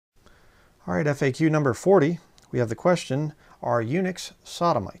All right, FAQ number 40, we have the question, are eunuchs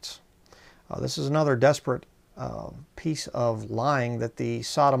sodomites? This is another desperate piece of lying that the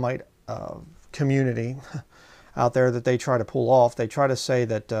sodomite community out there that they try to pull off. They try to say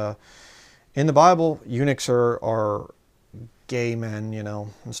that in the Bible, eunuchs are gay men, you know,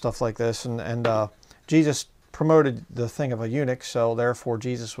 and stuff like this. And Jesus promoted the thing of a eunuch, so therefore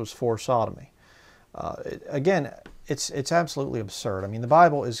Jesus was for sodomy. Again, it's absolutely absurd. I mean, the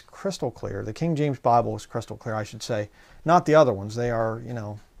Bible is crystal clear. The King James Bible is crystal clear, I should say. Not the other ones. They are, you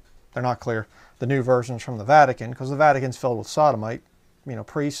know, they're not clear. The new versions from the Vatican, because the Vatican's filled with sodomite, you know,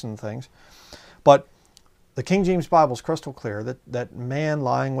 priests and things. But the King James Bible is crystal clear that man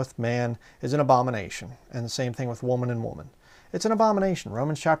lying with man is an abomination. And the same thing with woman and woman. It's an abomination.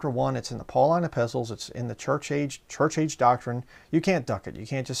 Romans chapter 1, it's in the Pauline epistles, it's in the church age doctrine. You can't duck it. You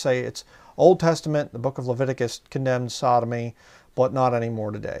can't just say it's Old Testament, the book of Leviticus condemned sodomy, but not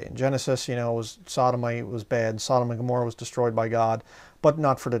anymore today. In Genesis, you know, sodomy was bad. Sodom and Gomorrah was destroyed by God, but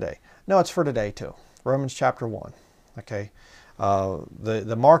not for today. No, it's for today too. Romans chapter 1. Okay,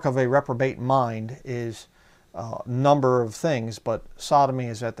 the mark of a reprobate mind is a number of things, but sodomy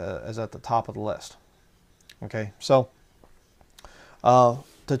is at the top of the list. Okay, so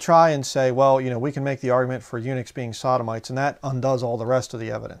to try and say, well, you know, we can make the argument for eunuchs being sodomites, and that undoes all the rest of the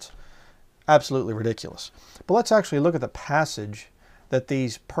evidence. Absolutely ridiculous. But let's actually look at the passage that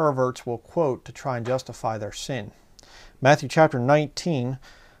these perverts will quote to try and justify their sin. Matthew chapter 19,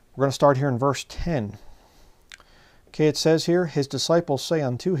 we're going to start here in verse 10. Okay, it says here, his disciples say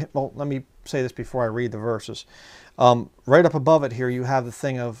unto him, well, let me say this before I read the verses. Right up above it here, you have the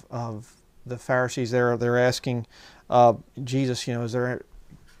thing of the Pharisees there. They're asking Jesus, you know,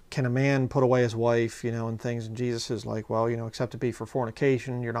 can a man put away his wife, you know, and things? And Jesus is like, well, you know, except it be for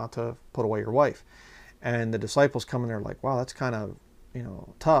fornication, you're not to put away your wife. And the disciples come in there like, wow, that's kind of, you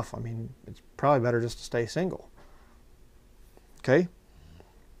know, tough. I mean, it's probably better just to stay single. Okay?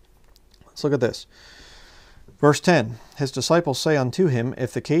 Let's look at this. Verse 10, his disciples say unto him,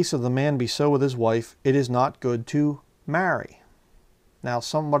 if the case of the man be so with his wife, it is not good to marry. Now,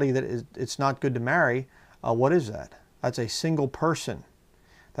 somebody that it's not good to marry, what is that? That's a single person.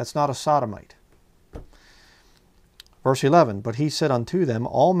 That's not a sodomite. Verse 11, but he said unto them,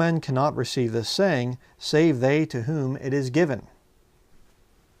 all men cannot receive this saying, save they to whom it is given.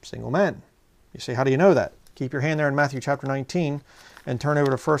 Single men. You say, how do you know that? Keep your hand there in Matthew chapter 19 and turn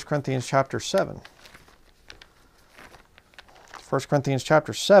over to 1 Corinthians chapter 7. 1 Corinthians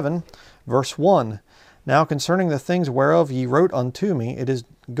chapter 7, verse 1. Now concerning the things whereof ye wrote unto me, it is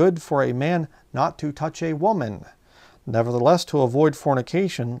good for a man not to touch a woman. Nevertheless, to avoid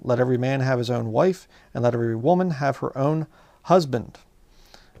fornication, let every man have his own wife, and let every woman have her own husband.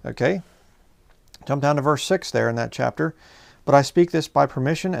 Okay? Jump down to verse 6 there in that chapter. But I speak this by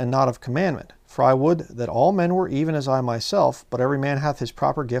permission and not of commandment. For I would that all men were even as I myself, but every man hath his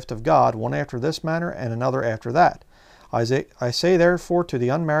proper gift of God, one after this manner, and another after that. I say therefore to the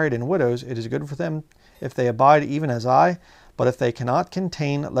unmarried and widows, it is good for them if they abide even as I, but if they cannot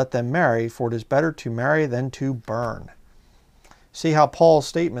contain, let them marry, for it is better to marry than to burn. See how Paul's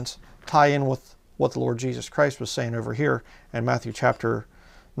statements tie in with what the Lord Jesus Christ was saying over here in Matthew chapter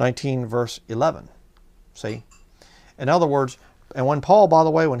 19, verse 11. See? In other words, and when Paul, by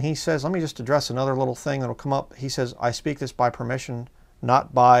the way, when he says, let me just address another little thing that will come up. He says, I speak this by permission,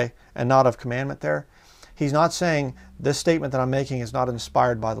 not by, and not of commandment there. He's not saying this statement that I'm making is not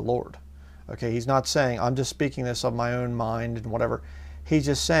inspired by the Lord. Okay, he's not saying I'm just speaking this of my own mind and whatever. He's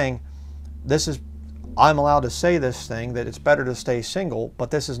just saying I'm allowed to say this thing, that it's better to stay single,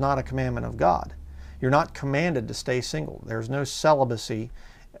 but this is not a commandment of God. You're not commanded to stay single. There's no celibacy,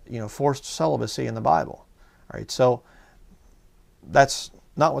 you know, forced celibacy in the Bible. All right, so that's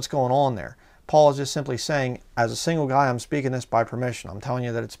not what's going on there. Paul is just simply saying, as a single guy, I'm speaking this by permission. I'm telling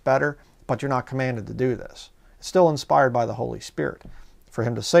you that it's better, but you're not commanded to do this. It's still inspired by the Holy Spirit for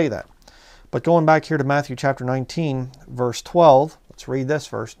him to say that. But going back here to Matthew chapter 19, verse 12, let's read this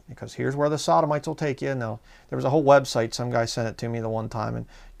verse, because here's where the sodomites will take you. Now, there was a whole website, some guy sent it to me the one time, and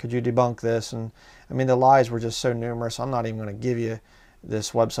could you debunk this? And I mean, the lies were just so numerous, I'm not even going to give you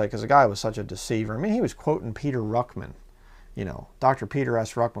this website, because the guy was such a deceiver. I mean, he was quoting Peter Ruckman, you know, Dr. Peter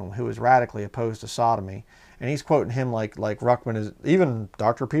S. Ruckman, who was radically opposed to sodomy, and he's quoting him like Ruckman is, even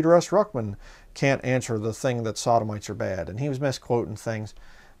Dr. Peter S. Ruckman can't answer the thing that sodomites are bad, and he was misquoting things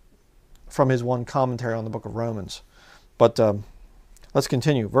from his one commentary on the book of Romans. But let's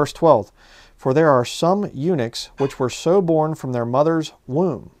continue. Verse 12. For there are some eunuchs which were so born from their mother's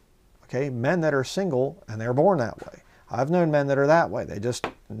womb. Okay, men that are single and they're born that way. I've known men that are that way. They just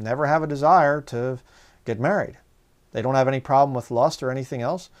never have a desire to get married. They don't have any problem with lust or anything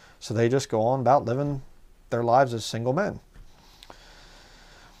else, so they just go on about living their lives as single men.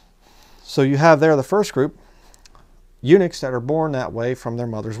 So you have there the first group, eunuchs that are born that way from their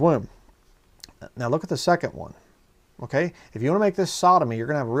mother's womb. Now look at the second one. Okay, if you want to make this sodomy, you're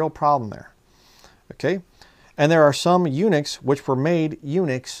going to have a real problem there. Okay, and there are some eunuchs which were made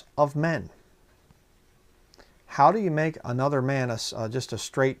eunuchs of men. How do you make another man, just a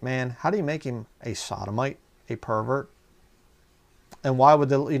straight man, how do you make him a sodomite, a pervert? And why would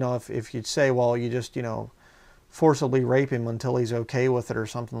the, if you'd say, well, you just, forcibly rape him until he's okay with it or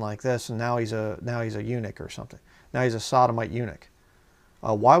something like this, and now he's a eunuch or something. Now he's a sodomite eunuch.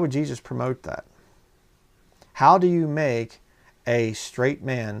 Why would Jesus promote that? How do you make a straight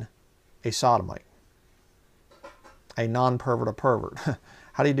man a sodomite? A non-pervert a pervert?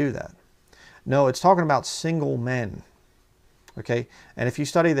 How do you do that? No, it's talking about single men. Okay? And if you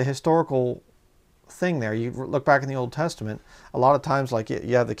study the historical thing there, you look back in the Old Testament, a lot of times, like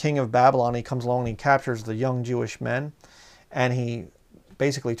you have the king of Babylon, he comes along and he captures the young Jewish men, and he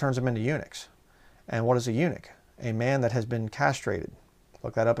basically turns them into eunuchs. And what is a eunuch? A man that has been castrated.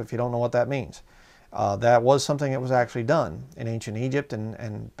 Look that up if you don't know what that means. That was something that was actually done in ancient Egypt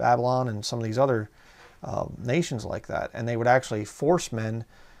and Babylon and some of these other nations like that. And they would actually force men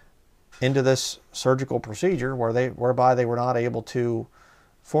into this surgical procedure whereby they were not able to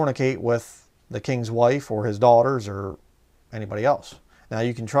fornicate with the king's wife or his daughters or anybody else. Now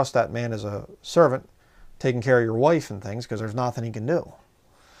you can trust that man as a servant, taking care of your wife and things, because there's nothing he can do.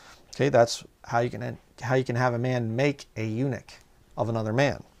 Okay, that's how you can have a man make a eunuch of another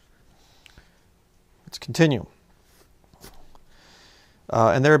man. Let's continue.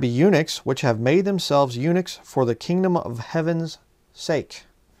 And there be eunuchs which have made themselves eunuchs for the kingdom of heaven's sake.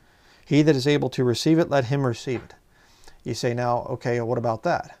 He that is able to receive it, let him receive it. You say now, okay, what about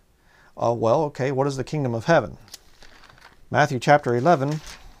that? Well, okay, what is the kingdom of heaven? Matthew chapter 11,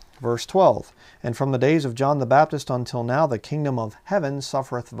 verse 12. And from the days of John the Baptist until now, the kingdom of heaven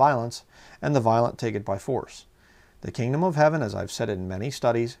suffereth violence, and the violent take it by force. The kingdom of heaven, as I've said in many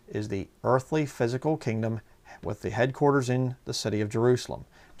studies, is the earthly physical kingdom with the headquarters in the city of Jerusalem.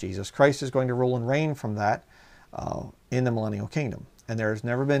 Jesus Christ is going to rule and reign from that in the millennial kingdom. And there has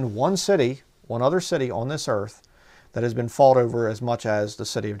never been one other city on this earth that has been fought over as much as the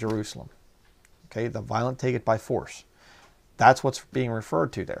city of Jerusalem. Okay, the violent take it by force. That's what's being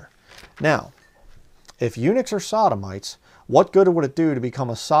referred to there. Now, if eunuchs are sodomites, what good would it do to become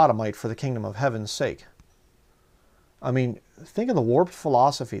a sodomite for the kingdom of heaven's sake? I mean, think of the warped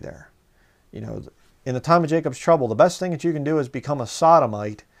philosophy there. In the time of Jacob's trouble, the best thing that you can do is become a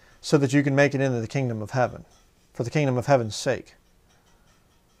sodomite so that you can make it into the kingdom of heaven, for the kingdom of heaven's sake.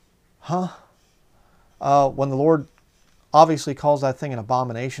 Huh? When the Lord obviously calls that thing an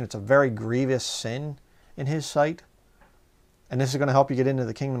abomination, it's a very grievous sin in His sight, and this is going to help you get into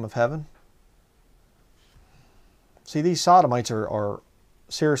the kingdom of heaven? See, these sodomites are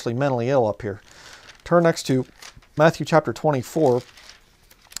seriously mentally ill up here. Turn next to Matthew chapter 24.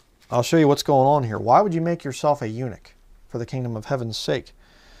 I'll show you what's going on here. Why would you make yourself a eunuch for the kingdom of heaven's sake?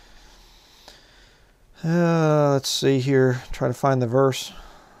 Let's see here. Try to find the verse.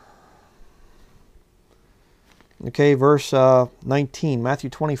 Okay, verse 19. Matthew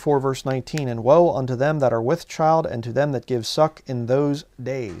 24, verse 19. And woe unto them that are with child, and to them that give suck in those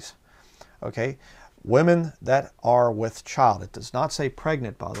days. Okay, women that are with child. It does not say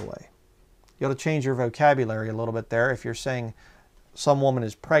pregnant, by the way. You ought to change your vocabulary a little bit there. If you're saying some woman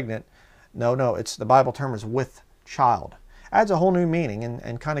is pregnant, no, it's the Bible term is with child. Adds a whole new meaning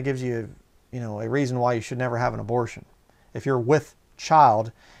and kind of gives you, a reason why you should never have an abortion. If you're with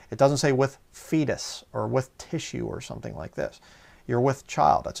child, it doesn't say with fetus or with tissue or something like this. You're with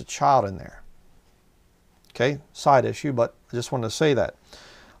child. That's a child in there. Okay, side issue, but I just wanted to say that.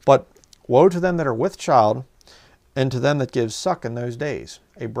 But woe to them that are with child, and to them that give suck in those days,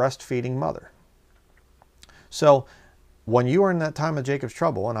 a breastfeeding mother. So, when you are in that time of Jacob's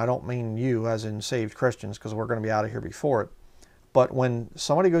trouble, and I don't mean you as in saved Christians, because we're going to be out of here before it, but when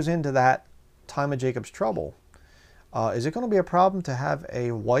somebody goes into that time of Jacob's trouble, is it going to be a problem to have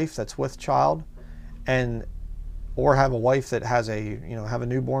a wife that's with child, or have a wife that has have a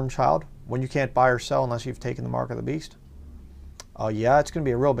newborn child when you can't buy or sell unless you've taken the mark of the beast? Yeah, it's going to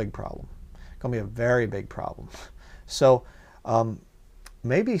be a real big problem. It's going to be a very big problem. So,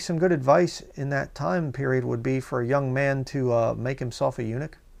 maybe some good advice in that time period would be for a young man to make himself a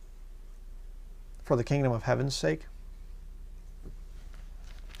eunuch for the kingdom of heaven's sake.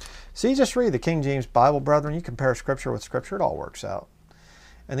 See, just read the King James Bible, brethren. You compare Scripture with Scripture, it all works out.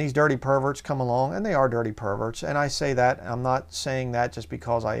 And these dirty perverts come along, and they are dirty perverts. And I say that, I'm not saying that just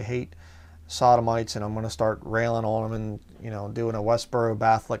because I hate sodomites and I'm going to start railing on them and, you know, doing a Westboro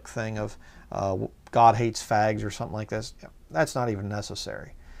Catholic thing of God hates fags or something like this. That's not even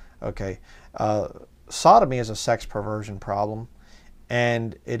necessary. Okay. Sodomy is a sex perversion problem,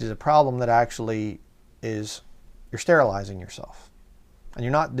 and it is a problem that actually is, you're sterilizing yourself. And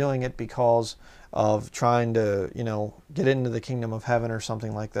you're not doing it because of trying to, you know, get into the kingdom of heaven or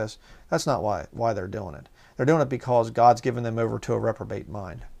something like this. That's not why they're doing it. They're doing it because God's given them over to a reprobate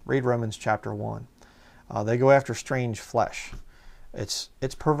mind. Read Romans chapter 1. They go after strange flesh. It's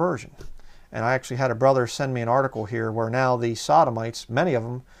perversion. And I actually had a brother send me an article here where now the sodomites, many of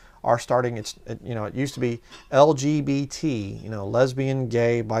them, are starting, you know, it used to be LGBT, you know, lesbian,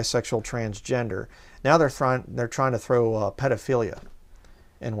 gay, bisexual, transgender. Now they're trying to throw pedophilia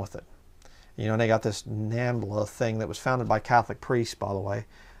in with it. You know, and they got this NAMBLA thing that was founded by Catholic priests, by the way,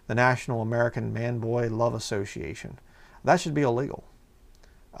 the National American Man-Boy Love Association. That should be illegal.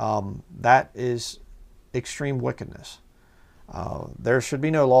 That is extreme wickedness. There should be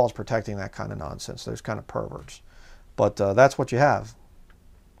no laws protecting that kind of nonsense, those kind of perverts. But that's what you have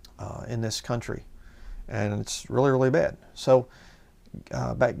in this country, and it's really, really bad. So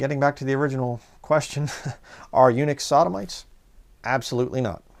getting back to the original question, are eunuchs sodomites? Absolutely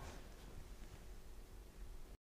not.